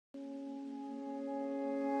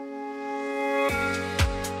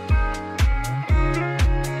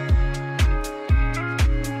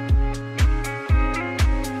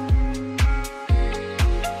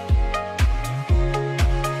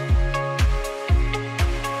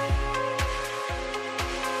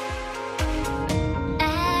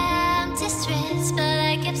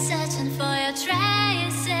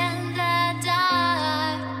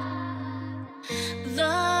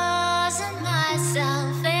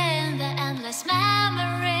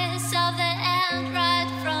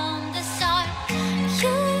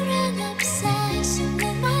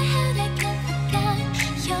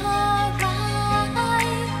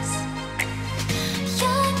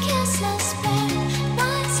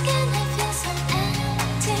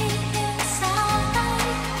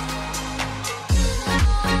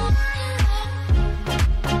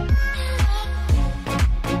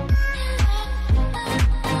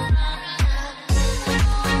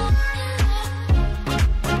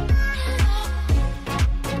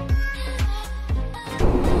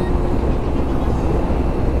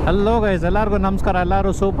Hello guys, ಎಲ್ಲರಿಗೂ ನಮಸ್ಕಾರ. ಎಲ್ಲರೂ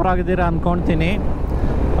ಸೂಪರ್ ಆಗಿದ್ದೀರಾ ಅಂದ್ಕೊಳ್ತೀನಿ.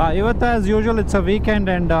 ಇವತ್ತು as usual it's a weekend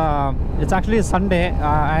and it's actually Sunday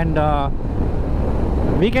and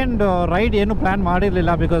weekend ride ಏನು ಪ್ಲ್ಯಾನ್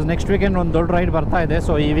ಮಾಡಿರಲಿಲ್ಲ ಬಿಕಾಸ್ ನೆಕ್ಸ್ಟ್ ವೀಕೆಂಡ್ ಒಂದು ದೊಡ್ಡ ರೈಡ್ ಬರ್ತಾ ಇದೆ.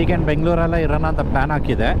 ಸೊ ಈ ವೀಕೆಂಡ್ ಬೆಂಗಳೂರಲ್ಲೇ ಇರೋಣ ಅಂತ ಪ್ಲ್ಯಾನ್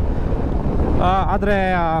ಹಾಕಿದೆ. ಆದರೆ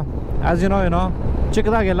ಆ್ಯಸ್ ಏನೋ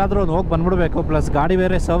ಚಿಕ್ಕದಾಗಿ ಎಲ್ಲಾದರೂ ಒಂದು ಹೋಗಿ ಬಂದ್ಬಿಡ್ಬೇಕು, ಪ್ಲಸ್ ಗಾಡಿ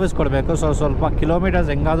ಬೇರೆ ಸರ್ವಿಸ್ ಕೊಡಬೇಕು. ಸೊ ಸ್ವಲ್ಪ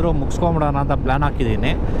ಕಿಲೋಮೀಟರ್ಸ್ ಹೆಂಗಾದರೂ ಮುಗಿಸ್ಕೊಂಬಿಡೋಣ ಅಂತ ಪ್ಲ್ಯಾನ್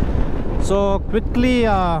ಹಾಕಿದ್ದೀನಿ. So quickly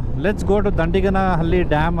let's go to ದಂಡಿಗನಹಳ್ಳಿ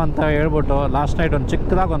dam ಅಂತ ಹೇಳ್ಬಿಟ್ಟು ಲಾಸ್ಟ್ ನೈಟ್ ಒಂದು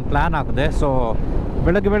ಚಿಕ್ಕದಾಗಿ ಒಂದು ಪ್ಲ್ಯಾನ್ ಹಾಕಿದೆ. ಸೊ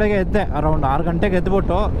ಬೆಳಗ್ಗೆ ಎದ್ದೆ, ಅರೌಂಡ್ 6 ಗಂಟೆಗೆ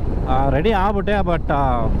ಎದ್ಬಿಟ್ಟು ರೆಡಿ ಆಗ್ಬಿಟ್ಟೆ. ಬಟ್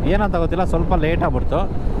ಏನಂತ ಗೊತ್ತಿಲ್ಲ, ಸ್ವಲ್ಪ ಲೇಟ್ ಆಗ್ಬಿಡ್ತು.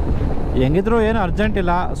 ಹೆಂಗಿದ್ರು ಏನು ಅರ್ಜೆಂಟ್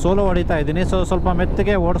ಇಲ್ಲ, ಸೋಲೋ ಹೊಡಿತಾ ಇದ್ದೀನಿ. ಸೊ ಸ್ವಲ್ಪ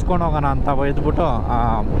ಮೆತ್ತಿಗೆ ಓಡಿಸ್ಕೊಂಡು ಹೋಗೋಣ ಅಂತ ಎದ್ಬಿಟ್ಟು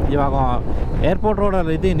ಇವಾಗ ಏರ್ಪೋರ್ಟ್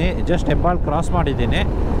ರೋಡಲ್ಲಿ ಇದ್ದೀನಿ. ಜಸ್ಟ್ ಹೆಬ್ಬಾಳ್ ಕ್ರಾಸ್ ಮಾಡಿದ್ದೀನಿ.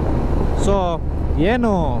 ಸೊ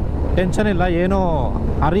ಏನು ಟೆನ್ಷನ್ ಇಲ್ಲ, ಏನೂ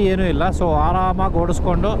ಹರಿ ಏನೂ ಇಲ್ಲ. ಸೊ ಆರಾಮಾಗಿ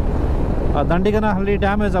ಓಡಿಸ್ಕೊಂಡು ದಂಡಿಗನಹಳ್ಳಿ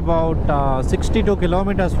dam is about 62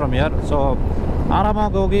 kilometres from here. So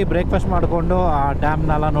ಆರಾಮಾಗಿ ಹೋಗಿ ಬ್ರೇಕ್ಫಾಸ್ಟ್ ಮಾಡಿಕೊಂಡು ಆ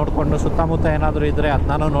ಡ್ಯಾಮ್ನೆಲ್ಲ ನೋಡಿಕೊಂಡು ಸುತ್ತಮುತ್ತ ಏನಾದರೂ ಇದ್ದರೆ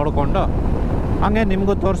ಅದನ್ನೂ ನೋಡಿಕೊಂಡು ಹಂಗೆ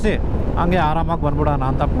ನಿಮಗೂ ತೋರಿಸಿ ಹಂಗೆ ಆರಾಮಾಗಿ ಬಂದ್ಬಿಡೋಣ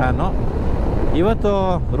ಅಂತ ಪ್ಲ್ಯಾನು. ಇವತ್ತು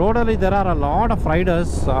ರೋಡಲ್ಲಿ there are a lot of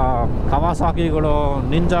Riders, ಕವಾಸಾಕಿಗಳು,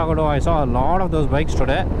 ನಿಂಜಾಗಳು. I saw lot of those bikes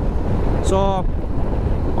today. So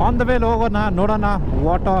on the veil ಹೋಗೋಣ, ನೋಡೋಣ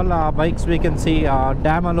what all bikes we can see.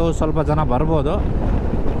 ಡ್ಯಾಮಲ್ಲೂ ಸ್ವಲ್ಪ ಜನ ಬರ್ಬೋದು.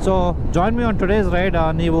 So join me on today's ride.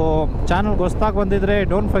 ನೀವು ಚಾನಲ್ಗೆ ಹೊಸ್ದಾಗಿ ಬಂದಿದ್ದರೆ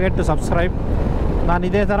ಡೋಂಟ್ ಫರ್ಗೆಟ್ ಟು ಸಬ್ಸ್ಕ್ರೈಬ್. ನಾನು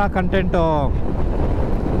ಇದೇ ಥರ content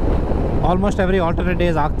almost every alternate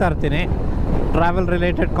days ಆಗ್ತಾ ಇರ್ತೀನಿ. Travel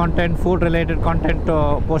related content, food related content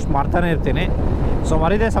post ಮಾಡ್ತಾನೆ ಇರ್ತೀನಿ. ಸೊ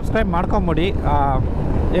ಮರಿದೇ ಸಬ್ಸ್ಕ್ರೈಬ್ ಮಾಡ್ಕೊಂಬಿಡಿ.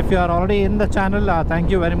 If you are already in the channel, thank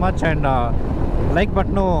you very much. And like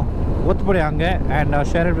ಬಟ್ನು ಒತ್ಬಿಡಿ ಹಂಗೆ, and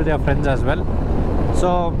share it with your friends as well. So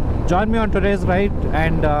join me on today's ride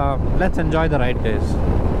and let's enjoy the ride days.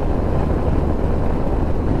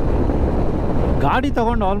 ಗಾಡಿ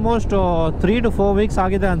ತೊಗೊಂಡು almost 3 to 4 weeks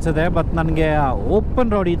ಆಗಿದೆ ಅನಿಸುತ್ತೆ. But ನನಗೆ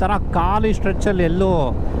open road ಈ ಥರ ಖಾಲಿ ಸ್ಟ್ರೆಚ್ಚಲ್ಲಿ ಎಲ್ಲೂ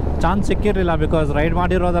ಚಾನ್ಸ್ ಸಿಕ್ಕಿರಲಿಲ್ಲ. ಬಿಕಾಸ್ ರೈಡ್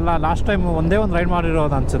ಮಾಡಿರೋದೆಲ್ಲ ಲಾಸ್ಟ್ ಟೈಮ್ ಒಂದೇ ಒಂದು ರೈಡ್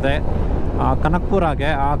ಮಾಡಿರೋದು ಅನಿಸುತ್ತೆ, ಕನಕ್ಪುರಾಗೆ.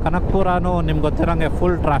 ಆ ಕನಕ್ಪುರನೂ ನಿಮ್ಗೆ ಗೊತ್ತಿರೋಂಗೆ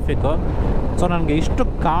ಫುಲ್ ಟ್ರಾಫಿಕ್ಕು. ಸೊ ನನಗೆ ಇಷ್ಟು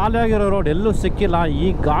ಖಾಲಿಯಾಗಿರೋ ರೋಡ್ ಎಲ್ಲೂ ಸಿಕ್ಕಿಲ್ಲ. ಈ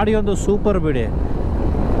ಗಾಡಿ ಒಂದು ಸೂಪರ್ ಬಿಡಿ.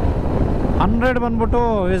 100 ಬಂದ್ಬಿಟ್ಟು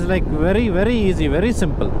is like very very easy, very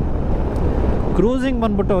simple. Cruising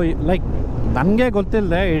ಬಂದ್ಬಿಟ್ಟು ಲೈಕ್ ನನಗೆ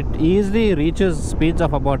ಗೊತ್ತಿಲ್ಲದೆ it easily reaches speeds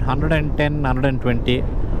of about 110, 120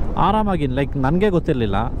 ಆರಾಮಾಗಿ. ಲೈಕ್ ನನಗೆ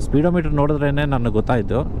ಗೊತ್ತಿರಲಿಲ್ಲ, ಸ್ಪೀಡೋಮೀಟ್ರ್ ನೋಡಿದ್ರೇ ನನಗೆ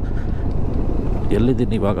ಗೊತ್ತಾಯಿತು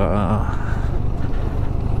ಎಲ್ಲಿದ್ದೀನಿ ಇವಾಗ.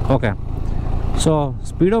 ಓಕೆ, ಸೊ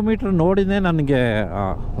ಸ್ಪೀಡೋಮೀಟ್ರ್ ನೋಡಿನೇ ನನಗೆ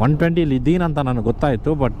 120 ಇದ್ದೀನಿ ಅಂತ ನನಗೆ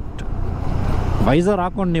ಗೊತ್ತಾಯಿತು. ಬಟ್ ವೈಸರ್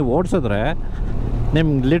ಹಾಕ್ಕೊಂಡು ನೀವು ಓಡಿಸಿದ್ರೆ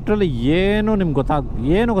ನಿಮ್ಗೆ ಲಿಟ್ರಲಿ ನಿಮ್ಗೆ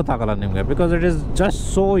ಗೊತ್ತಾಗಲ್ಲ ನಿಮಗೆ. Because it is just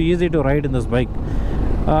so easy to ride in this bike.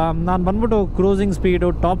 ನಾನು ಬಂದ್ಬಿಟ್ಟು ಕ್ರೂಸಿಂಗ್ ಸ್ಪೀಡು,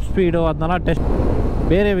 ಟಾಪ್ ಸ್ಪೀಡು ಅದನ್ನೆಲ್ಲ ಟೆಸ್ಟ್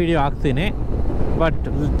ಬೇರೆ ವೀಡಿಯೋ ಹಾಕ್ತೀನಿ. But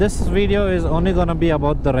this video is only gonna be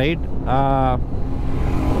about the ride.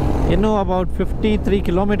 ಇನ್ನೂ ಅಬೌಟ್ 53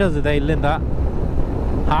 ಕಿಲೋಮೀಟರ್ಸ್ ಇದೆ ಇಲ್ಲಿಂದ.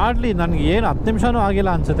 ಹಾರ್ಡ್ಲಿ ನನಗೆ ಏನು 10 ನಿಮಿಷನೂ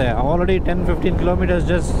ಆಗಿಲ್ಲ ಅನಿಸುತ್ತೆ. ಆಲ್ರೆಡಿ 10-15 ಕಿಲೋಮೀಟರ್ಸ್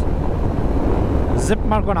ಜಸ್ಟ್ ಜಿಪ್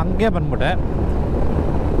ಮಾಡ್ಕೊಂಡು ಹಂಗೆ ಬಂದ್ಬಿಟ್ಟೆ.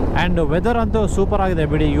 ಆ್ಯಂಡ್ ವೆದರ್ ಅಂತೂ ಸೂಪರ್ ಆಗಿದೆ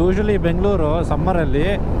ಬಿಡಿ. ಯೂಶ್ವಲಿ ಬೆಂಗಳೂರು ಸಮ್ಮರಲ್ಲಿ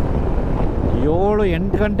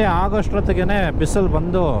 7-8 ಗಂಟೆ ಆಗೋಷ್ಟೊತ್ತಿಗೆ ಬಿಸಿಲು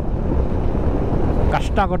ಬಂದು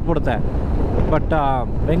ಕಷ್ಟ ಕೊಟ್ಬಿಡುತ್ತೆ. ಬಟ್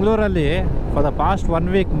ಬೆಂಗಳೂರಲ್ಲಿ ಫಾರ್ ದ ಪಾಸ್ಟ್ 1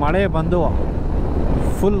 ವೀಕ್ ಮಳೆ ಬಂದು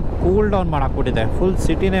full cool down ಮಾಡಾಕ್ಬಿಟ್ಟಿದೆ. Full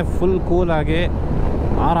ಸಿಟಿನೇ full ಕೂಲಾಗಿ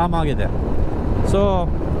ಆರಾಮಾಗಿದೆ. So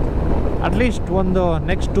at least ಒಂದು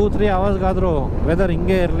ನೆಕ್ಸ್ಟ್ 2-3 ಅವರ್ಸ್ಗಾದರೂ ವೆದರ್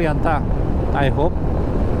ಹಿಂಗೆ ಇರಲಿ ಅಂತ ಐ ಹೋಪ್.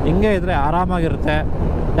 ಹಿಂಗೆ ಇದ್ದರೆ ಆರಾಮಾಗಿರುತ್ತೆ,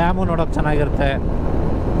 ಡ್ಯಾಮು ನೋಡೋಕ್ಕೆ ಚೆನ್ನಾಗಿರುತ್ತೆ,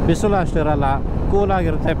 ಬಿಸಿಲು ಅಷ್ಟಿರಲ್ಲ,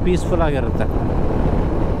 ಕೂಲಾಗಿರುತ್ತೆ, ಪೀಸ್ಫುಲ್ಲಾಗಿರುತ್ತೆ.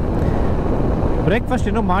 ಬ್ರೇಕ್ಫಾಸ್ಟ್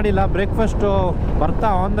ಇನ್ನೂ ಮಾಡಿಲ್ಲ. ಬ್ರೇಕ್ಫಾಸ್ಟು ಬರ್ತಾ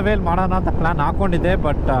ಆನ್ ದ ವೇಲ್ ಮಾಡೋಣ ಅಂತ plan ಹಾಕ್ಕೊಂಡಿದ್ದೆ.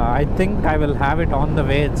 But I think I will have it on the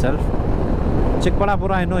way it self.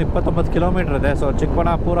 Chikkaballapur ಇನ್ನೂ 29 ಕಿಲೋಮೀಟ್ರ್ ಇದೆ. So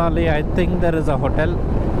ಚಿಕ್ಕಬಳ್ಳಾಪುರಲ್ಲಿ I think there is a hotel.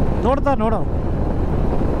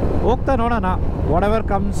 ಹೋಗ್ತಾ ನೋಡೋಣ what ever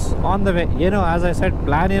comes on the way. ಏನು as I said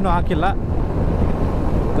plan ಏನೂ ಹಾಕಿಲ್ಲ.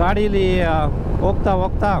 ಗಾಡೀಲಿ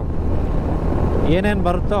ಹೋಗ್ತಾ ಏನೇನು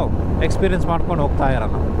ಬರುತ್ತೋ ಎಕ್ಸ್ಪೀರಿಯೆನ್ಸ್ ಮಾಡ್ಕೊಂಡು ಹೋಗ್ತಾ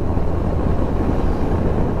ಇರೋಣ.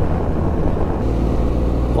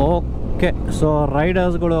 ಓಕೆ, ಸೊ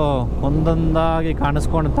ರೈಡರ್ಸ್ಗಳು ಒಂದೊಂದಾಗಿ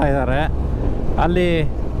ಕಾಣಿಸ್ಕೊಳ್ತಾ ಇದ್ದಾರೆ. ಅಲ್ಲಿ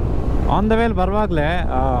ಆನ್ ದ ವೇಲ್ ಬರುವಾಗಲೇ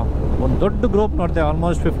ಒಂದು ದೊಡ್ಡ ಗ್ರೂಪ್ ನೋಡಿದೆ,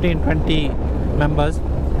 ಆಲ್ಮೋಸ್ಟ್ 15-20 ಮೆಂಬರ್ಸ್.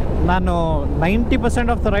 ನಾನು 90%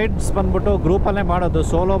 ಆಫ್ ದ ರೈಡ್ಸ್ ಬಂದ್ಬಿಟ್ಟು ಗ್ರೂಪಲ್ಲೇ ಮಾಡೋದು.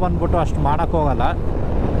 ಸೋಲೋ ಬಂದ್ಬಿಟ್ಟು ಅಷ್ಟು ಮಾಡೋಕ್ಕೋಗಲ್ಲ.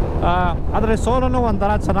 ಆದರೆ ಸೋಲೋನು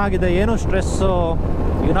ಒಂಥರ ಚೆನ್ನಾಗಿದೆ, ಏನೂ ಸ್ಟ್ರೆಸ್ಸು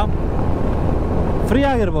ಏನೋ ಫ್ರೀ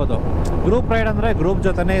ಆಗಿರ್ಬೋದು. ಗ್ರೂಪ್ ರೈಡ್ ಅಂದರೆ ಗ್ರೂಪ್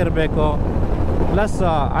ಜೊತೆನೇ ಇರಬೇಕು. Plus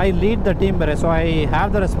I lead the team ಬೇರೆ. So I have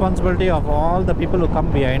the responsibility of all the people who come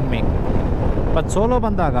behind me. But solo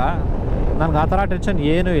ಬಂದಾಗ ನನಗೆ ಆ ಥರ ಟೆನ್ಷನ್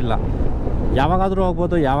ಏನೂ ಇಲ್ಲ. ಯಾವಾಗಾದರೂ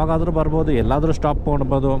ಹೋಗ್ಬೋದು, ಯಾವಾಗಾದರೂ ಬರ್ಬೋದು, ಎಲ್ಲಾದರೂ ಸ್ಟಾಪ್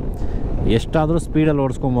ಮಾಡ್ಬೋದು, ಎಷ್ಟಾದರೂ ಸ್ಪೀಡಲ್ಲಿ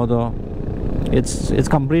ಓಡಿಸ್ಕೊಬೋದು. It's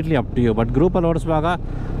completely up to you. But ಗ್ರೂಪಲ್ಲಿ ಓಡಿಸುವಾಗ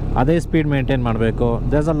ಅದೇ ಸ್ಪೀಡ್ ಮೇಂಟೈನ್ ಮಾಡಬೇಕು.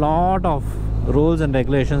 There's a lot of rules and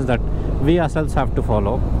regulations that we ಅರ್ಸೆಲ್ಸ್ have to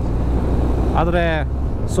follow. ಆದರೆ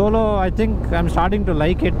solo I think I am starting to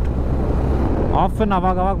like it. Often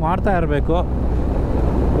ಅವಾಗ ಮಾಡ್ತಾ ಇರಬೇಕು.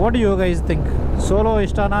 What do you guys think? Solo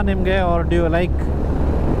ಇಷ್ಟನಾ ನಿಮಗೆ, R do you like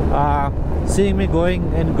seeing me going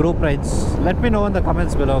in group rides? Let me know in the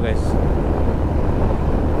comments below, guys.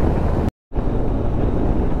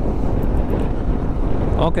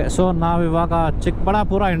 Okay, so ನಾವಿವಾಗ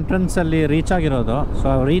Chikkaballapur ಎಂಟ್ರೆನ್ಸಲ್ಲಿ reach ಆಗಿರೋದು. So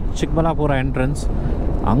reach Chikkaballapur entrance.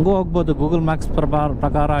 ಹಂಗೂ ಹೋಗ್ಬೋದು, Google maps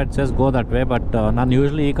ಪ್ರಕಾರ it says go that way. But ನಾನು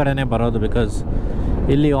usually ಈ ಕಡೆನೇ ಬರೋದು, because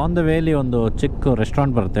ಇಲ್ಲಿ ಆನ್ ದ ವೇಲಿ ಒಂದು ಚಿಕ್ಕ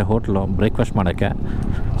ರೆಸ್ಟೋರೆಂಟ್ ಬರುತ್ತೆ, ಹೋಟ್ಲು, ಬ್ರೇಕ್ಫಾಸ್ಟ್ ಮಾಡೋಕ್ಕೆ.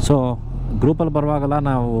 ಸೊ ಗ್ರೂಪಲ್ಲಿ ಬರುವಾಗೆಲ್ಲ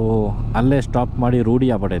ನಾವು ಅಲ್ಲೇ ಸ್ಟಾಪ್ ಮಾಡಿ ರೂಢಿ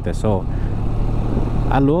ಆಗ್ಬಿಟ್ಟೈತೆ. ಸೊ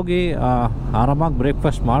ಅಲ್ಲಿ ಹೋಗಿ ಆರಾಮಾಗಿ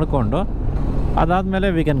ಬ್ರೇಕ್ಫಾಸ್ಟ್ ಮಾಡಿಕೊಂಡು ಅದಾದಮೇಲೆ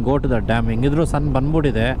we can go to the dam. ಹಿಂಗಿದ್ರು ಸನ್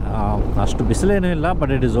ಬಂದ್ಬಿಟ್ಟಿದೆ, ಅಷ್ಟು ಬಿಸಿಲೇನೂ ಇಲ್ಲ,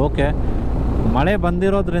 ಬಟ್ ಇಟ್ ಈಸ್ ಓಕೆ. ಮಳೆ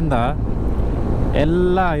ಬಂದಿರೋದ್ರಿಂದ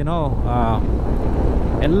ಎಲ್ಲ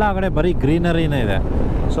ಎಲ್ಲ ಕಡೆ ಬರೀ ಗ್ರೀನರಿನೇ ಇದೆ.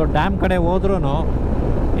 ಸೊ ಡ್ಯಾಮ್ ಕಡೆ ಹೋದ್ರೂ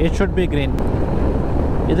ಇಟ್ ಶುಡ್ ಬಿ ಗ್ರೀನ್.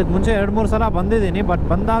 ಇದಕ್ಕೆ ಮುಂಚೆ 2-3 ಸಲ ಬಂದಿದ್ದೀನಿ, ಬಟ್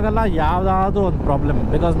ಬಂದಾಗೆಲ್ಲ ಯಾವುದಾದ್ರೂ ಒಂದು ಪ್ರಾಬ್ಲಮ್.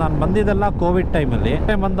 ಬಿಕಾಸ್ ನಾನು ಬಂದಿದ್ದೆಲ್ಲ ಕೋವಿಡ್ ಟೈಮಲ್ಲಿ.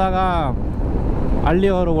 ಬಂದಾಗ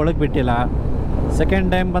ಹಳ್ಳಿಯವರು ಒಳಗೆ ಬಿಟ್ಟಿಲ್ಲ. ಸೆಕೆಂಡ್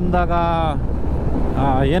ಟೈಮ್ ಬಂದಾಗ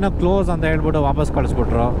ಏನೋ ಕ್ಲೋಸ್ ಅಂತ ಹೇಳ್ಬಿಟ್ಟು ವಾಪಸ್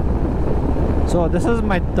ಕಳಿಸ್ಬಿಟ್ರು. So this is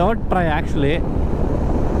my third try actually.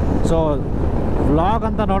 So vlog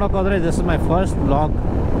ಅಂತ ನೋಡೋಕೆ ಹೋದರೆ this is my first vlog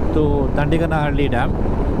to ದಂಡಿಗನಹಳ್ಳಿ dam.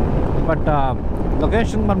 But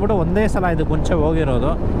location ಬಂದ್ಬಿಟ್ಟು ಒಂದೇ ಸಲ ಇದಕ್ಕೆ ಮುಂಚೆ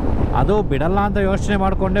ಹೋಗಿರೋದು. ಅದು ಬಿಡಲ್ಲ ಅಂತ ಯೋಚನೆ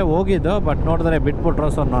ಮಾಡಿಕೊಂಡೇ ಹೋಗಿದ್ದು, ಬಟ್ ನೋಡಿದ್ರೆ ಬಿಟ್ಬಿಟ್ರು.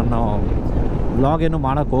 ಸೊ ನಾನು ವ್ಲಾಗ್ ಏನು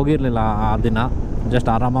ಮಾಡೋಕ್ಕೆ ಹೋಗಿರಲಿಲ್ಲ ಆ ದಿನ. ಜಸ್ಟ್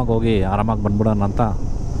ಆರಾಮಾಗಿ ಹೋಗಿ ಆರಾಮಾಗಿ ಬಂದ್ಬಿಡೋಣ ಅಂತ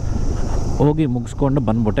ಹೋಗಿ ಮುಗಿಸ್ಕೊಂಡು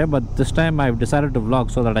ಬಂದ್ಬಿಟ್ಟೆ. But this time I have decided to vlog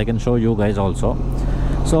so that I can show you guys also.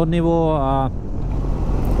 So ನೀವು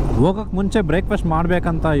ಹೋಗೋಕ್ಕೆ ಮುಂಚೆ ಬ್ರೇಕ್ಫಾಸ್ಟ್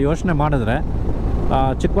ಮಾಡಬೇಕಂತ ಯೋಚನೆ ಮಾಡಿದ್ರೆ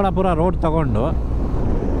ಚಿಕ್ಕಬಳ್ಳಾಪುರ ರೋಡ್ ತಗೊಂಡು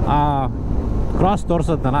ಕ್ರಾಸ್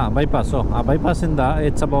ತೋರಿಸುತ್ತಲ್ಲ ಬೈಪಾಸು, ಆ ಬೈಪಾಸಿಂದ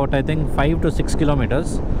it's about I think 5 to 6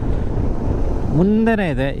 kilometres ಮುಂದೆನೇ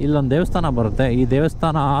ಇದೆ. ಇಲ್ಲೊಂದು ದೇವಸ್ಥಾನ ಬರುತ್ತೆ. ಈ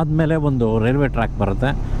ದೇವಸ್ಥಾನ ಆದಮೇಲೆ ಒಂದು ರೈಲ್ವೆ ಟ್ರ್ಯಾಕ್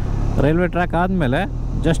ಬರುತ್ತೆ. ರೈಲ್ವೆ ಟ್ರ್ಯಾಕ್ ಆದಮೇಲೆ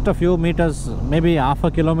just a few metres, may be 1/2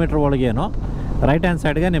 kilometre ಒಳಗೇನು right hand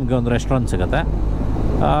ಸೈಡ್ಗೆ ನಿಮಗೆ ಒಂದು ರೆಸ್ಟೋರೆಂಟ್ ಸಿಗುತ್ತೆ.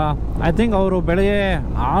 ಐ ಥಿಂಕ್ ಅವರು ಬೆಳಗ್ಗೆ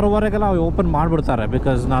 6:30ಗೆಲ್ಲ ಓಪನ್ ಮಾಡಿಬಿಡ್ತಾರೆ.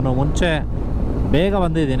 ಬಿಕಾಸ್ ನಾನು ಮುಂಚೆ ಬೇಗ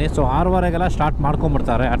ಬಂದಿದ್ದೀನಿ. So 6:30ಗೆಲ್ಲ start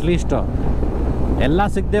ಮಾಡ್ಕೊಂಬಿಡ್ತಾರೆ. ಅಟ್ಲೀಸ್ಟ್ ಎಲ್ಲ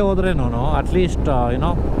ಸಿಗದೆ ಹೋದ್ರೇನು at least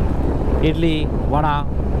idli, vada,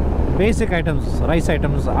 basic items, rice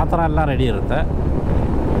items ಆ ಥರ ಎಲ್ಲ ರೆಡಿ ಇರುತ್ತೆ.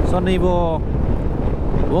 ಸೊ ನೀವು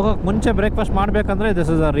ಹೋಗೋಕ್ಕೆ ಮುಂಚೆ ಬ್ರೇಕ್ಫಾಸ್ಟ್ ಮಾಡಬೇಕಂದ್ರೆ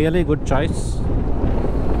this is a really good choice.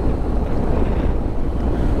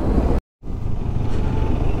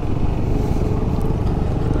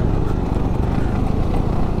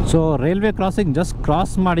 So railway crossing just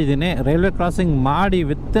cross ಮಾಡಿದ್ದೀನಿ. ರೈಲ್ವೆ ಕ್ರಾಸಿಂಗ್ ಮಾಡಿ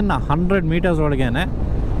ವಿತಿನ್ 100 ಮೀಟರ್ಸ್ ಒಳಗೇ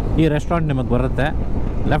ಈ ರೆಸ್ಟೋರೆಂಟ್ ನಿಮಗೆ ಬರುತ್ತೆ.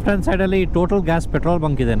 ಲೆಫ್ಟ್ ಹ್ಯಾಂಡ್ ಸೈಡಲ್ಲಿ ಟೋಟಲ್ ಗ್ಯಾಸ್ ಪೆಟ್ರೋಲ್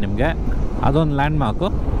ಬಂಕ್ ಇದೆ ನಿಮಗೆ, ಅದೊಂದು land mark.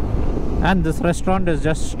 And this restaurant is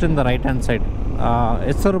just in the right hand side.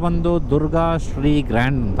 ಹೆಸರು ಬಂದು ದುರ್ಗಾ ಶ್ರೀ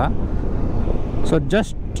ಗ್ರ್ಯಾಂಡ್ ಅಂತ. So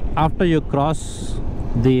just after you cross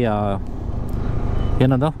the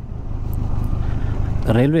ಏನದು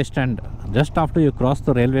railway stand, just after you cross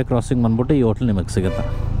the railway crossing ಬಂದ್ಬಿಟ್ಟು ಈ hotel ನಿಮಗೆ ಸಿಗುತ್ತೆ.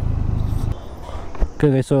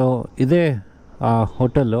 ಓಕೆ, ಸೊ ಇದೇ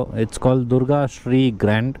hotel. It's called Durga Shri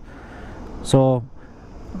grand. So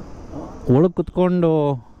ಒಳಗೆ ಕುತ್ಕೊಂಡು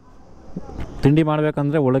ತಿಂಡಿ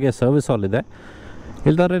ಮಾಡಬೇಕಂದ್ರೆ ಒಳಗೆ ಸರ್ವಿಸ್ ಹಾಲ್ ಇದೆ.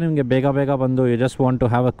 ಇಲ್ದಾರೆ ನಿಮಗೆ ಬೇಗ ಬಂದು you just want to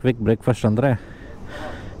have a quick breakfast ಅಂದರೆ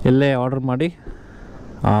ಇಲ್ಲೇ ಆರ್ಡರ್ ಮಾಡಿ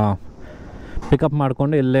ಪಿಕಪ್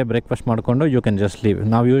ಮಾಡಿಕೊಂಡು ಇಲ್ಲೇ ಬ್ರೇಕ್ಫಾಸ್ಟ್ ಮಾಡಿಕೊಂಡು ಯು ಕ್ಯಾನ್ ಜಸ್ಟ್ ಲೀವ್.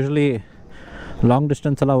 ನಾವು ಯೂಶ್ವಲಿ ಲಾಂಗ್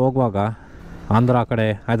ಡಿಸ್ಟೆನ್ಸ್ ಎಲ್ಲ ಹೋಗುವಾಗ ಆಂಧ್ರ ಕಡೆ,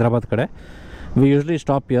 ಹೈದ್ರಾಬಾದ್ ಕಡೆ, V usually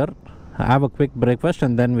stop here, have a quick breakfast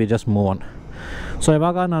and then we just move on. So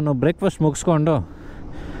ಇವಾಗ ನಾನು ಬ್ರೇಕ್ಫಾಸ್ಟ್ ಮುಗಿಸ್ಕೊಂಡು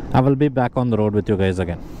I will be back on the road with you guys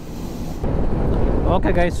again.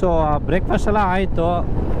 Okay guys, so breakfast ಎಲ್ಲ ಆಯಿತು.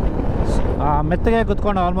 ಮೆತ್ತಗೆ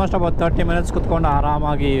ಕುತ್ಕೊಂಡು almost about 30 minutes ಕುತ್ಕೊಂಡು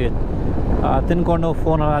ಆರಾಮಾಗಿ ತಿನ್ಕೊಂಡು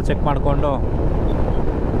ಫೋನೆಲ್ಲ ಚೆಕ್ ಮಾಡಿಕೊಂಡು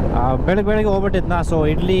ಬೆಳಗ್ಗೆ ಹೋಗ್ಬಿಟ್ಟಿದ್ನ. ಸೊ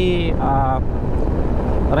ಇಡ್ಲಿ,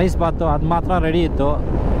 ರೈಸ್ ಬಾತು ಅದು ಮಾತ್ರ ರೆಡಿ ಇತ್ತು,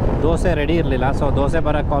 ದೋಸೆ ರೆಡಿ ಇರಲಿಲ್ಲ. ಸೊ ದೋಸೆ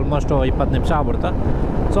ಬರೋಕ್ಕೆ ಆಲ್ಮೋಸ್ಟ್ 20 ನಿಮಿಷ ಆಗ್ಬಿಡ್ತು.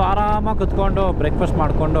 ಸೊ ಆರಾಮಾಗಿ ಕುತ್ಕೊಂಡು ಬ್ರೇಕ್ಫಾಸ್ಟ್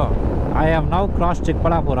ಮಾಡಿಕೊಂಡು I have now cross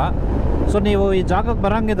Chikkaballapur. So ನೀವು ಈ ಜಾಗಕ್ಕೆ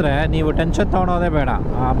ಬರೋಂಗಿದ್ರೆ ನೀವು ಟೆನ್ಷನ್ ತೊಗೊಳೋದೇ ಬೇಡ.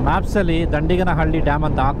 ಮ್ಯಾಪ್ಸಲ್ಲಿ ದಂಡಿಗನಹಳ್ಳಿ ಡ್ಯಾಮ್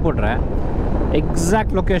ಅಂತ ಹಾಕ್ಬಿಟ್ರೆ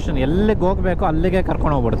ಎಕ್ಸಾಕ್ಟ್ ಲೊಕೇಶನ್ ಎಲ್ಲಿಗೆ ಹೋಗಬೇಕು ಅಲ್ಲಿಗೆ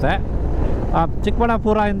ಕರ್ಕೊಂಡು ಹೋಗ್ಬಿಡುತ್ತೆ.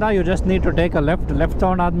 ಚಿಕ್ಕಬಳ್ಳಾಪುರದಿಂದ you just need to take a left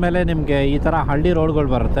ತೊಗೊಂಡಾದ್ಮೇಲೆ ನಿಮಗೆ ಈ ಥರ ಹಳ್ಳಿ ರೋಡ್ಗಳು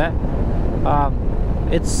ಬರುತ್ತೆ.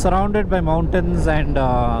 It's surrounded by mountains and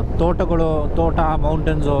ತೋಟ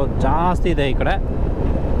ಮೌಂಟೇನ್ಸು ಜಾಸ್ತಿ ಇದೆ ಈ ಕಡೆ.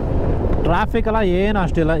 ಟ್ರಾಫಿಕ್ ಎಲ್ಲ ಏನು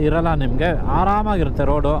ಅಷ್ಟಿಲ್ಲ ಇರಲ್ಲ ನಿಮಗೆ, ಆರಾಮಾಗಿರುತ್ತೆ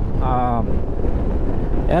ರೋಡು.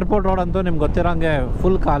 ಏರ್ಪೋರ್ಟ್ ರೋಡ್ ಅಂತೂ ನಿಮ್ಗೆ ಗೊತ್ತಿರೋಂಗೆ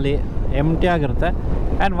ಫುಲ್ ಖಾಲಿ ಎಂಟಿ ಆಗಿರುತ್ತೆ.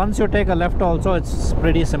 And once you take a left also it's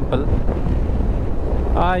pretty simple.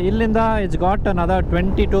 ಇಲ್ಲಿಂದ ಇಟ್ಸ್ ಗಾಟ್ ಅನದರ್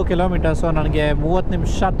 22 ಕಿಲೋಮೀಟರ್ಸು. ನನಗೆ 30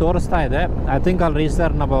 ನಿಮಿಷ ತೋರಿಸ್ತಾ ಇದೆ. ಐ ಥಿಂಕ್ ಅಲ್ಲಿ reach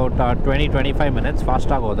there in about 20-25 minutes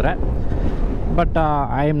ಫಾಸ್ಟಾಗಿ ಹೋದರೆ. But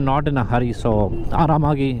I am not in a Hari. So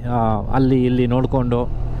ಆರಾಮಾಗಿ ಅಲ್ಲಿ ಇಲ್ಲಿ ನೋಡಿಕೊಂಡು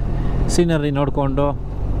ಸೀನರಿ ನೋಡಿಕೊಂಡು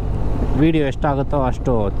ವಿಡಿಯೋ ಎಷ್ಟಾಗುತ್ತೋ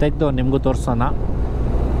ಅಷ್ಟು ತೆಗೆದು ನಿಮಗೂ ತೋರಿಸೋಣ.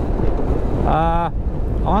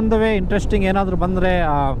 ಆನ್ ದ ವೇ ಇಂಟ್ರೆಸ್ಟಿಂಗ್ ಏನಾದರೂ ಬಂದರೆ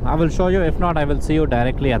I will show you. If not I will see you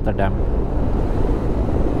directly at the dam.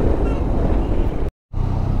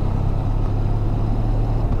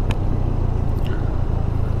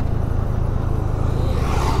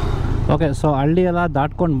 Okay, so ಹಳ್ಳಿ ಎಲ್ಲ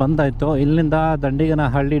ದಾಟ್ಕೊಂಡು ಬಂದಾಯಿತು. ಇಲ್ಲಿಂದ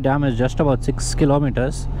ದಂಡಿಗನಹಳ್ಳಿ dam is just about 6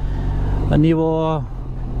 kilometres. ನೀವು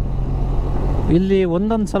ಇಲ್ಲಿ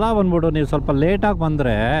ಒಂದೊಂದು ಸಲ ಬಂದ್ಬಿಟ್ಟು ನೀವು ಸ್ವಲ್ಪ ಲೇಟಾಗಿ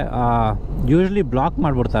ಬಂದರೆ ಯೂಶ್ವಲಿ ಬ್ಲಾಕ್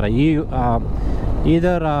ಮಾಡಿಬಿಡ್ತಾರೆ.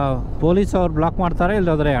 ಇದರ ಪೊಲೀಸವ್ರು ಬ್ಲಾಕ್ ಮಾಡ್ತಾರೆ,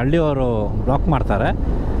 ಇಲ್ಲದ್ರೆ ಹಳ್ಳಿಯವರು ಬ್ಲಾಕ್ ಮಾಡ್ತಾರೆ.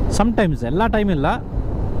 ಸಮ್ಟೈಮ್ಸ್, ಎಲ್ಲ ಟೈಮ್ ಇಲ್ಲ,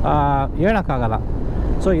 ಹೇಳೋಕ್ಕಾಗಲ್ಲ.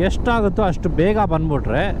 ಸೊ ಎಷ್ಟಾಗುತ್ತೋ ಅಷ್ಟು ಬೇಗ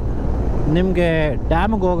ಬಂದ್ಬಿಟ್ರೆ ನಿಮಗೆ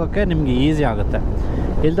ಡ್ಯಾಮ್ಗೆ ಹೋಗೋಕ್ಕೆ ನಿಮಗೆ ಈಸಿ ಆಗುತ್ತೆ.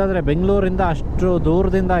 ಇಲ್ದಾದರೆ ಬೆಂಗಳೂರಿಂದ ಅಷ್ಟು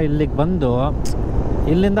ದೂರದಿಂದ ಇಲ್ಲಿಗೆ ಬಂದು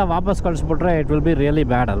ಇಲ್ಲಿಂದ ವಾಪಸ್ ಕಳಿಸ್ಬಿಟ್ರೆ it will be really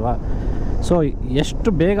bad ಅಲ್ವಾ. ಸೊ ಎಷ್ಟು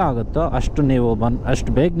ಬೇಗ ಆಗುತ್ತೋ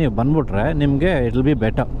ಅಷ್ಟು ಬೇಗ ನೀವು ಬಂದ್ಬಿಟ್ರೆ ನಿಮಗೆ it will be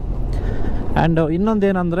better. And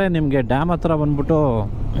ಇನ್ನೊಂದೇನೆಂದರೆ ನಿಮಗೆ ಡ್ಯಾಮ್ ಹತ್ರ ಬಂದ್ಬಿಟ್ಟು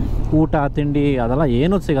ಊಟ ತಿಂಡಿ ಅದೆಲ್ಲ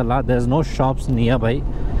ಏನೂ ಸಿಗೋಲ್ಲ. There is no shops near by.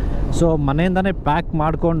 So ಮನೆಯಿಂದನೇ pack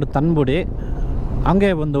ಮಾಡ್ಕೊಂಡು ತಂದುಬಿಡಿ.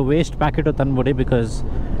 ಹಂಗೆ ಒಂದು waste packet ತಂದುಬಿಡಿ. Because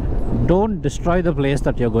don't destroy the place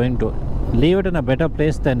that you are going to. Leave it in a better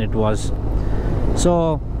place then it was. So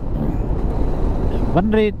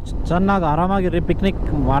ಬನ್ನಿರಿ, ಚೆನ್ನಾಗಿ ಆರಾಮಾಗಿರಿ. ಪಿಕ್ನಿಕ್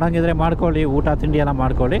ಮಾಡೋಂಗಿದ್ರೆ ಮಾಡ್ಕೊಳ್ಳಿ, ಊಟ ತಿಂಡಿ ಎಲ್ಲ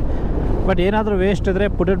ಮಾಡ್ಕೊಳ್ಳಿ. ಬಟ್ ಏನಾದರೂ ವೇಸ್ಟ್ ಇದ್ದರೆ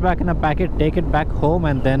put it back in a packet, take it back home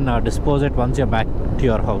and then dispose it once you back to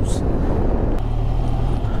your house.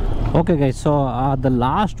 Okay guys, so the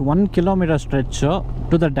last 1 kilometre stretch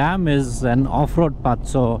to the dam is on off road path.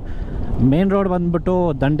 So main road ಬಂದ್ಬಿಟ್ಟು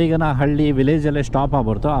ದಂಡಿಗನಹಳ್ಳಿ ವಿಲೇಜಲ್ಲೇ stop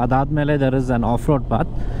ಆಗ್ಬಿಡ್ತು. ಅದಾದಮೇಲೆ there is on off road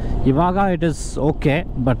path. ಇವಾಗ it is okay,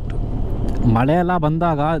 but ಮಳೆ ಎಲ್ಲ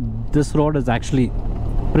ಬಂದಾಗ this road is actually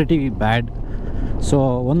pretty bad. So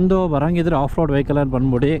ಒಂದು ಬರೋಂಗಿದ್ರೆ of road ವೆಹಿಕಲಲ್ಲಿ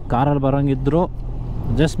ಬಂದ್ಬಿಡಿ. ಕಾರಲ್ಲಿ ಬರೋಂಗಿದ್ರು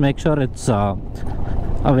just make sure it's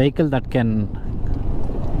a vehicle that can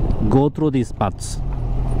go through these paths.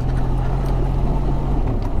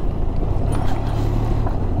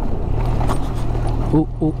 Oh,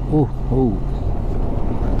 oh, oh, oh.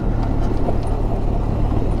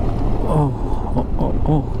 Oh, oh, oh,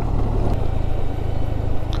 oh.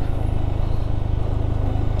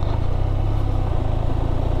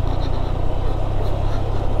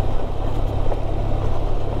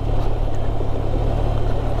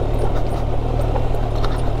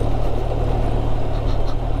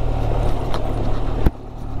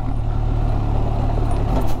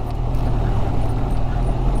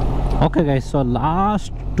 Okay guys, so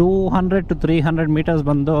last 200 to 300 metres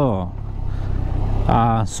ಬಂದು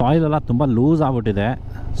soil ಎಲ್ಲ ತುಂಬ loose ಆಗ್ಬಿಟ್ಟಿದೆ.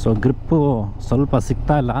 So grip ಸ್ವಲ್ಪ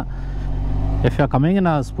ಸಿಗ್ತಾ ಇಲ್ಲ. If you are coming in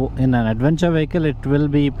an adventure vehicle it will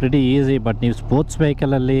be pretty easy. But ನೀವು sports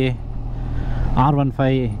ವೆಹಿಕಲಲ್ಲಿ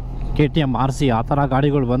R15, KTM, RC ಆ ಥರ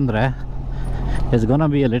ಗಾಡಿಗಳು ಬಂದರೆ it's gonna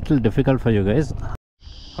be a little difficult for you guys.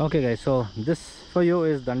 Okay guys, so this for you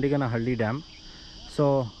is ದಂಡಿಗನಹಳ್ಳಿ dam. So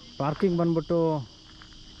parking ಬಂದ್ಬಿಟ್ಟು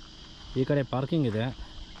ಈ ಕಡೆ parking ಇದೆ.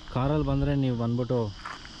 ಕಾರಲ್ಲಿ ಬಂದರೆ ನೀವು ಬಂದ್ಬಿಟ್ಟು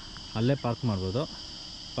ಅಲ್ಲೇ ಪಾರ್ಕ್ ಮಾಡ್ಬೋದು.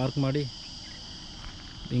 ಪಾರ್ಕ್ ಮಾಡಿ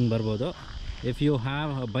ಹಿಂಗೆ ಬರ್ಬೋದು. If you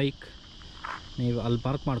have a bike ನೀವು ಅಲ್ಲಿ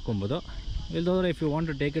ಪಾರ್ಕ್ ಮಾಡ್ಕೊಬೋದು. ಇಲ್ದೋದ್ರೆ if you want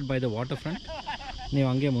to take it by the water front ನೀವು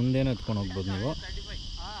ಹಂಗೆ ಮುಂದೆನೇ ಎತ್ಕೊಂಡು ಹೋಗ್ಬೋದು ನೀವು.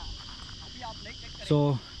 ಸೊ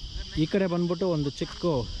ಈ ಕಡೆ ಬಂದ್ಬಿಟ್ಟು ಒಂದು ಚಿಕ್ಕ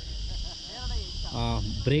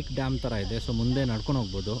ಬ್ರೇಕ್ ಡ್ಯಾಮ್ ಥರ ಇದೆ. ಸೊ ಮುಂದೆ ನಡ್ಕೊಂಡು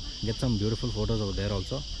ಹೋಗ್ಬೋದು. Get some beautiful photos of their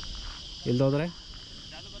also. ಇಲ್ದೋದ್ರೆ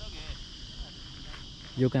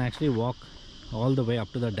you can actually walk all the way up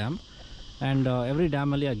to the dam. And every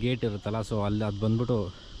ಡ್ಯಾಮಲ್ಲಿ ಆ ಗೇಟ್ ಇರುತ್ತಲ್ಲ, ಸೊ ಅಲ್ಲಿ ಅದು ಬಂದ್ಬಿಟ್ಟು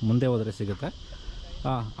ಮುಂದೆ ಹೋದರೆ ಸಿಗುತ್ತೆ.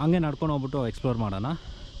 ಹಂಗೆ ನಡ್ಕೊಂಡು ಹೋಗ್ಬಿಟ್ಟು ಎಕ್ಸ್ಪ್ಲೋರ್ ಮಾಡೋಣ.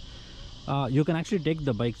 You can actually take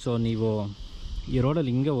the bike. So ನೀವು ಈ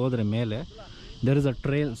ರೋಡಲ್ಲಿ ಹಿಂಗೆ ಹೋದರೆ ಮೇಲೆ there is a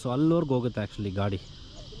trail. So ಅಲ್ಲಿವರೆಗೂ ಹೋಗುತ್ತೆ ಆ್ಯಕ್ಚುಲಿ ಗಾಡಿ.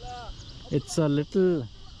 It's a little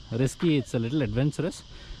risky, it's a little adventurous.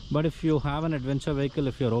 But if you have an adventure vehicle,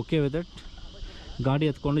 if you are okay with it, ಗಾಡಿ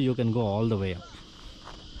ಎತ್ಕೊಂಡು you can go all the way up.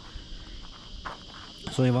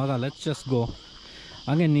 So ಇವಾಗ let's just go.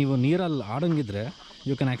 ಹಾಗೆ ನೀವು ನೀರಲ್ಲಿ ಆಡೋಂಗಿದ್ರೆ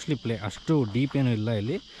you can actually play. ಅಷ್ಟು deep ಏನೂ ಇಲ್ಲ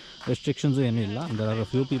ಇಲ್ಲಿ, ರೆಸ್ಟ್ರಿಕ್ಷನ್ಸು ಏನೂ ಇಲ್ಲ. There are a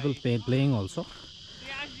few people playing also.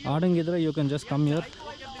 ಆಡಂಗಿದ್ರೆ you can just come here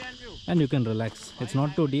and you can relax. It's not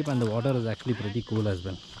too deep and the water is actually pretty cool as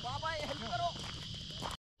well.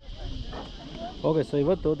 Okay, so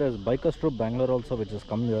ಇವತ್ತು there's bikers trip Bangalore also which has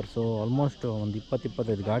come here. So almost ಒಂದು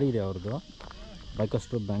 20-25 ಗಾಡಿ ಇದೆ ಅವ್ರದ್ದು bikers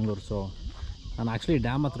trip Bangalore. So ನಾನು actually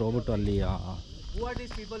dam ಹತ್ರ ಹೋಗ್ಬಿಟ್ಟು ಅಲ್ಲಿ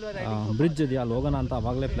bridge ಇದೆಯಾ ಅಲ್ಲಿ ಹೋಗೋಣ ಅಂತ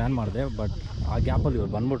ಆವಾಗಲೇ ಪ್ಲ್ಯಾನ್ ಮಾಡಿದೆ, ಬಟ್ ಆ ಗ್ಯಾಪಲ್ಲಿ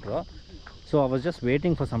ಇವ್ರು ಬಂದ್ಬಿಟ್ರು. So I was just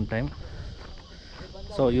waiting for some time.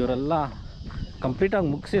 So ಇವರೆಲ್ಲ ಕಂಪ್ಲೀಟಾಗಿ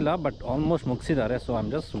ಮುಗಿಸಿಲ್ಲ but almost ಮುಗಿಸಿದ್ದಾರೆ. So I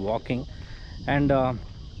am just walking and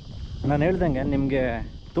ನಾನು ಹೇಳ್ದಂಗೆ ನಿಮಗೆ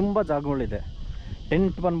ತುಂಬ ಜಾಗಗಳಿದೆ.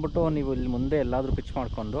 ಟೆಂಟ್ ಬಂದ್ಬಿಟ್ಟು ನೀವು ಇಲ್ಲಿ ಮುಂದೆ ಎಲ್ಲಾದರೂ ಪಿಚ್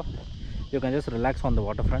ಮಾಡಿಕೊಂಡು you can just relax on the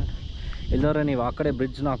water front. ಇಲ್ಲಾಂದರೆ ನೀವು ಆ ಕಡೆ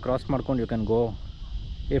ಬ್ರಿಡ್ಜ್ನ ಕ್ರಾಸ್ ಮಾಡ್ಕೊಂಡು you can go.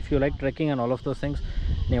 If you like trekking and all of those things,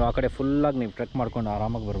 ನೀವು ಆ ಕಡೆ ಫುಲ್ಲಾಗಿ ನೀವು ಟ್ರೆಕ್ ಮಾಡ್ಕೊಂಡು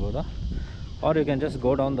ಆರಾಮಾಗಿ ಬರ್ಬೋದು. Are you can just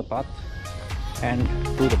go down the path and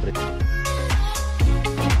to the bridge.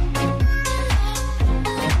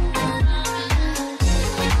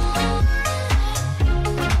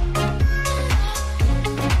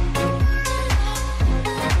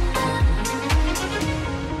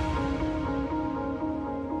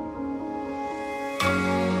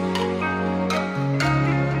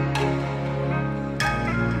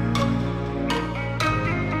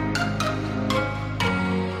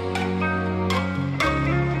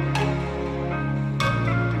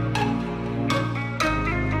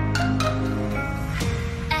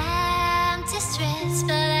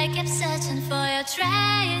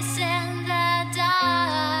 Trace in the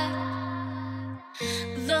dark,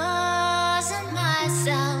 losing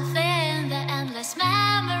myself in the endless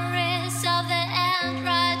memories of the end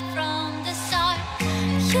right from the start.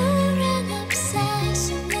 You're an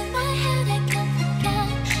obsession in my head, I can't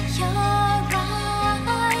forget your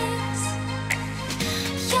eyes.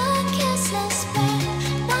 Your kisses burn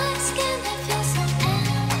my skin, I feel so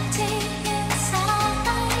empty inside.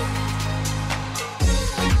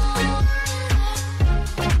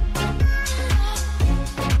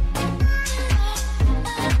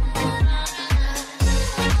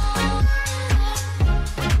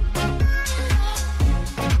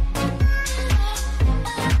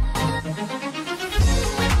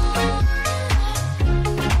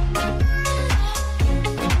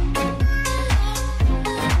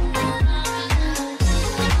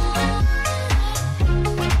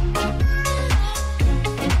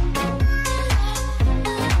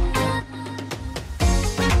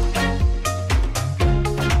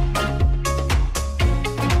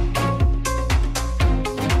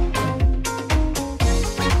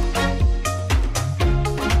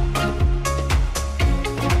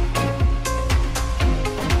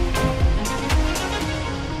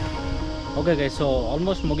 Okay guys, so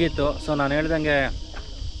almost ಮುಗೀತು. So ನಾನು ಹೇಳ್ದಂಗೆ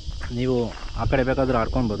ನೀವು ಆ ಕಡೆ ಬೇಕಾದರೂ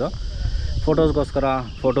ಆಡ್ಕೊಳ್ಬೋದು.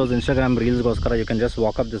 Photos Instagram ರೀಲ್ಸ್ಗೋಸ್ಕರ you can just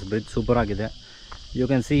walk up this bridge. Super ಆಗಿದೆ. You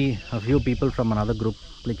can see a few people from another group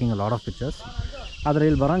clicking a lot of pictures. ಆದರೆ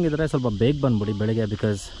ಇಲ್ಲಿ ಬರೋಂಗಿದ್ರೆ ಸ್ವಲ್ಪ ಬೇಗ ಬಂದುಬಿಡಿ ಬೆಳಗ್ಗೆ,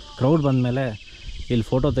 ಬಿಕಾಸ್ ಕ್ರೌಡ್ ಬಂದಮೇಲೆ ಇಲ್ಲಿ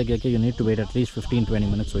photo ತೆಗಿಯೋಕ್ಕೆ you need to wait at least 15-20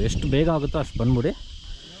 minutes. So ಎಷ್ಟು ಬೇಗ ಆಗುತ್ತೋ ಅಷ್ಟು ಬಂದುಬಿಡಿ.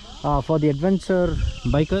 ಫಾರ್ ದಿ ಅಡ್ವೆಂಚರ್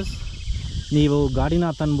ಬೈಕರ್ಸ್, ನೀವು ಗಾಡಿನ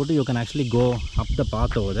ತಂದುಬಿಟ್ಟು you can actually go up the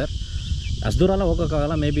path over. ಅಷ್ಟು ದೂರ ಎಲ್ಲ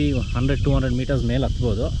ಹೋಗೋಕ್ಕಾಗಲ್ಲ, ಮೇ ಬಿ 100-200 ಮೀಟರ್ಸ್ ಮೇಲೆ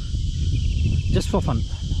ಹತ್ಬೋದು. Just for fun.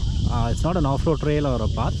 It's not an of road trail R a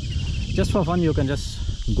path. Just for fun you can just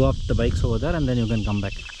go up the bikes over and then you can come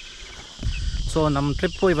back. So ನಮ್ಮ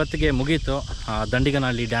trip ಇವತ್ತಿಗೆ ಮುಗೀತು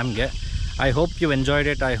ದಂಡಿಗನಹಳ್ಳಿ ಡ್ಯಾಮ್ಗೆ. I hope you enjoyed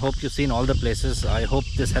it. I hope you seen all the places. I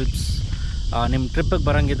hope this helps. ನಿಮ್ಮ ಟ್ರಿಪ್ಪಿಗೆ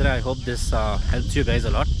ಬರೋಂಗಿದ್ರೆ I hope this helps you guys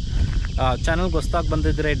a lot. ಚಾನಲ್ಗೆ ಹೊಸ್ದಾಗಿ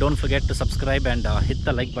ಬಂದಿದ್ದರೆ don't forget to subscribe and hit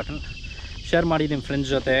the like button. Share ಮಾಡಿ ನಿಮ್ಮ friends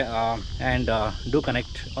ಜೊತೆ and do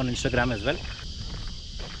connect on Instagram as well.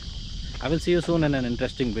 I will see you soon in an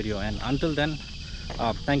interesting video, and until then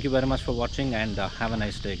thank you very much for watching and have a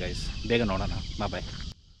nice day guys. ಬೇಗ ನೋಡೋಣ. Bye bye.